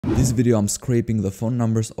This video I'm scraping the phone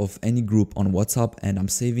numbers of any group on WhatsApp and I'm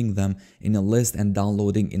saving them in a list and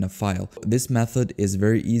downloading in a file. This method is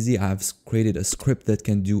very easy. I've created a script that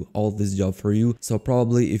can do all this job for you. So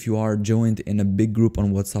probably if you are joined in a big group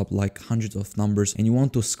on WhatsApp, like hundreds of numbers, and you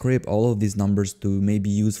want to scrape all of these numbers to maybe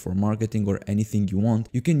use for marketing or anything you want,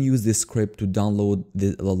 you can use this script to download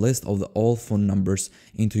the list of all phone numbers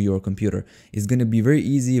into your computer. It's going to be very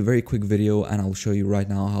easy, a very quick video, and I'll show you right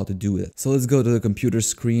now how to do it. So let's go to the computer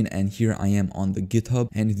screen, and here I am on the GitHub,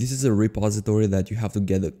 and this is a repository that you have to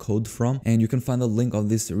get the code from, and you can find the link of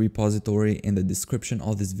this repository in the description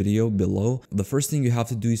of this video below. The first thing you have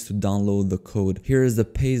to do is to download the code. Here is the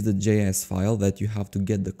paste.js file that you have to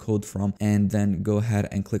get the code from, and then go ahead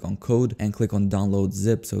and click on code and click on download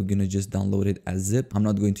zip. So we're gonna just download it as zip. I'm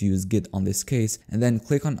not going to use Git on this case, and then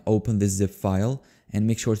click on open this zip file and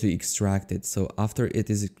make sure to extract it. So after it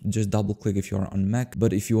is just double click if you are on Mac,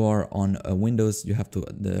 but if you are on Windows, you have to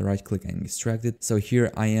right click and extract it. So here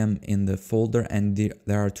I am in the folder, and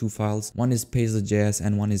there are two files. One is paste.js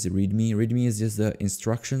and one is readme. Readme is just the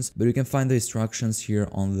instructions, but you can find the instructions here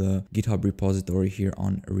on the GitHub repository here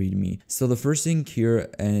on readme. So the first thing here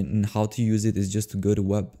and how to use it is just to go to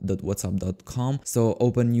web.whatsapp.com. So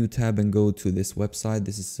open new tab and go to this website.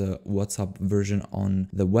 This is a WhatsApp version on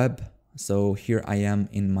the web. So here I am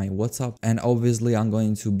in my WhatsApp, and obviously I'm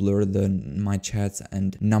going to blur my chats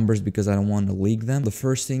and numbers because I don't want to leak them. The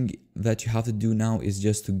first thing that you have to do now is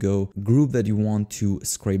just to go group that you want to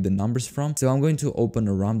scrape the numbers from. So I'm going to open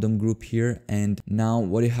a random group here, and now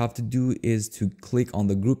what you have to do is to click on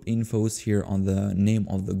the group infos here on the name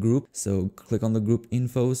of the group. So click on the group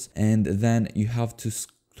infos, and then you have to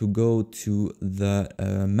go to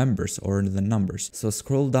the members or the numbers. So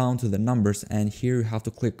scroll down to the numbers, and here you have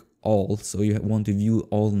to click all. So you want to view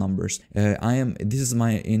all numbers. This is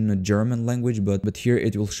in German language, but here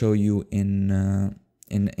it will show you in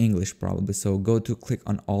English probably. So go to click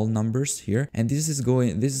on all numbers here, and this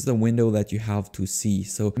is the window that you have to see.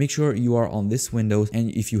 So make sure you are on this window,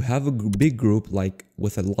 and if you have a big group like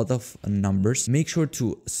with a lot of numbers, make sure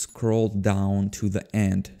to scroll down to the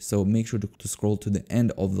end. So make sure to scroll to the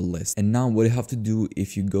end of the list. And now what you have to do,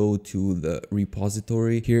 if you go to the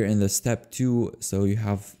repository here in the step 2, so you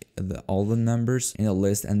have all the numbers in a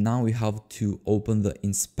list, and now we have to open the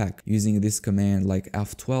inspect using this command like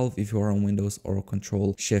F12 if you are on Windows, or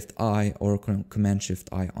Control Shift I or Command Shift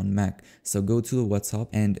I on Mac. So go to the WhatsApp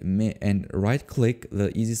and right click.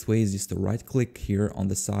 The easiest way is just to right click here on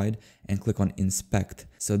the side and click on inspect.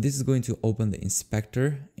 So this is going to open the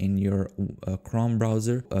inspector in your Chrome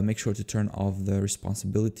browser. Make sure to turn off the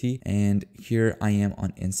responsibility, and here I am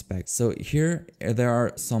on inspect. So here there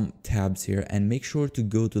are some tabs here, and make sure to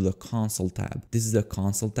go to the console tab. This is the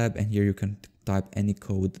console tab, and here you can type any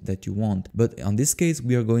code that you want, but on this case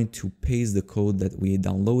we are going to paste the code that we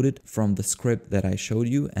downloaded from the script that I showed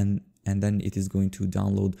you, and then it is going to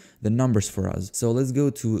download the numbers for us. So let's go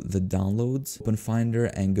to the downloads, open Finder,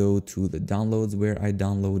 and go to the downloads where I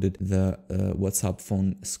downloaded the WhatsApp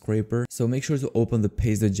phone scraper. So make sure to open the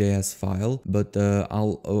paste.js file, but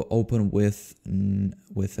I'll open with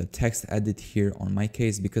a text edit here on my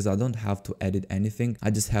case, because I don't have to edit anything. I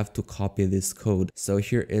just have to copy this code. So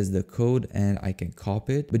here is the code, and I can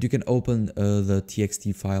copy it, but you can open the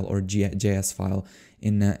txt file or JS file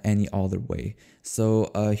in any other way.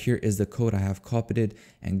 So here is the code. I have copied it,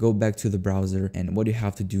 and go back to the browser, and what you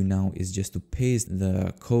have to do now is just to paste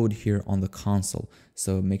the code here on the console.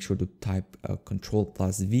 So make sure to type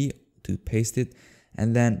Ctrl+V to paste it,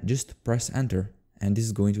 and then just press enter, and this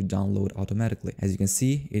is going to download automatically. As you can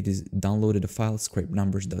see, it is downloaded a file,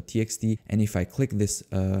 scrapenumbers.txt, and if I click this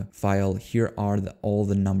file, here are all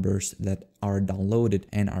the numbers that are downloaded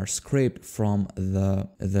and are scraped from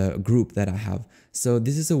the group that I have. So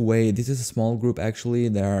this is a small group actually.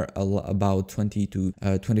 There are about 20 to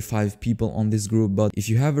 25 people on this group, but if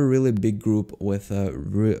you have a really big group with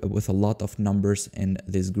a lot of numbers in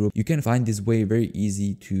this group, you can find this way very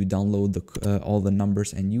easy to download all the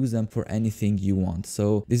numbers and use them for anything you want.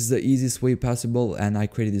 So this is the easiest way possible, and I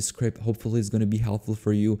created this script. Hopefully it's going to be helpful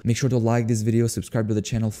for you. Make sure to like this video, subscribe to the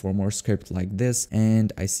channel for more script like this,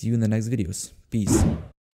 and I see you in the next videos. Peace.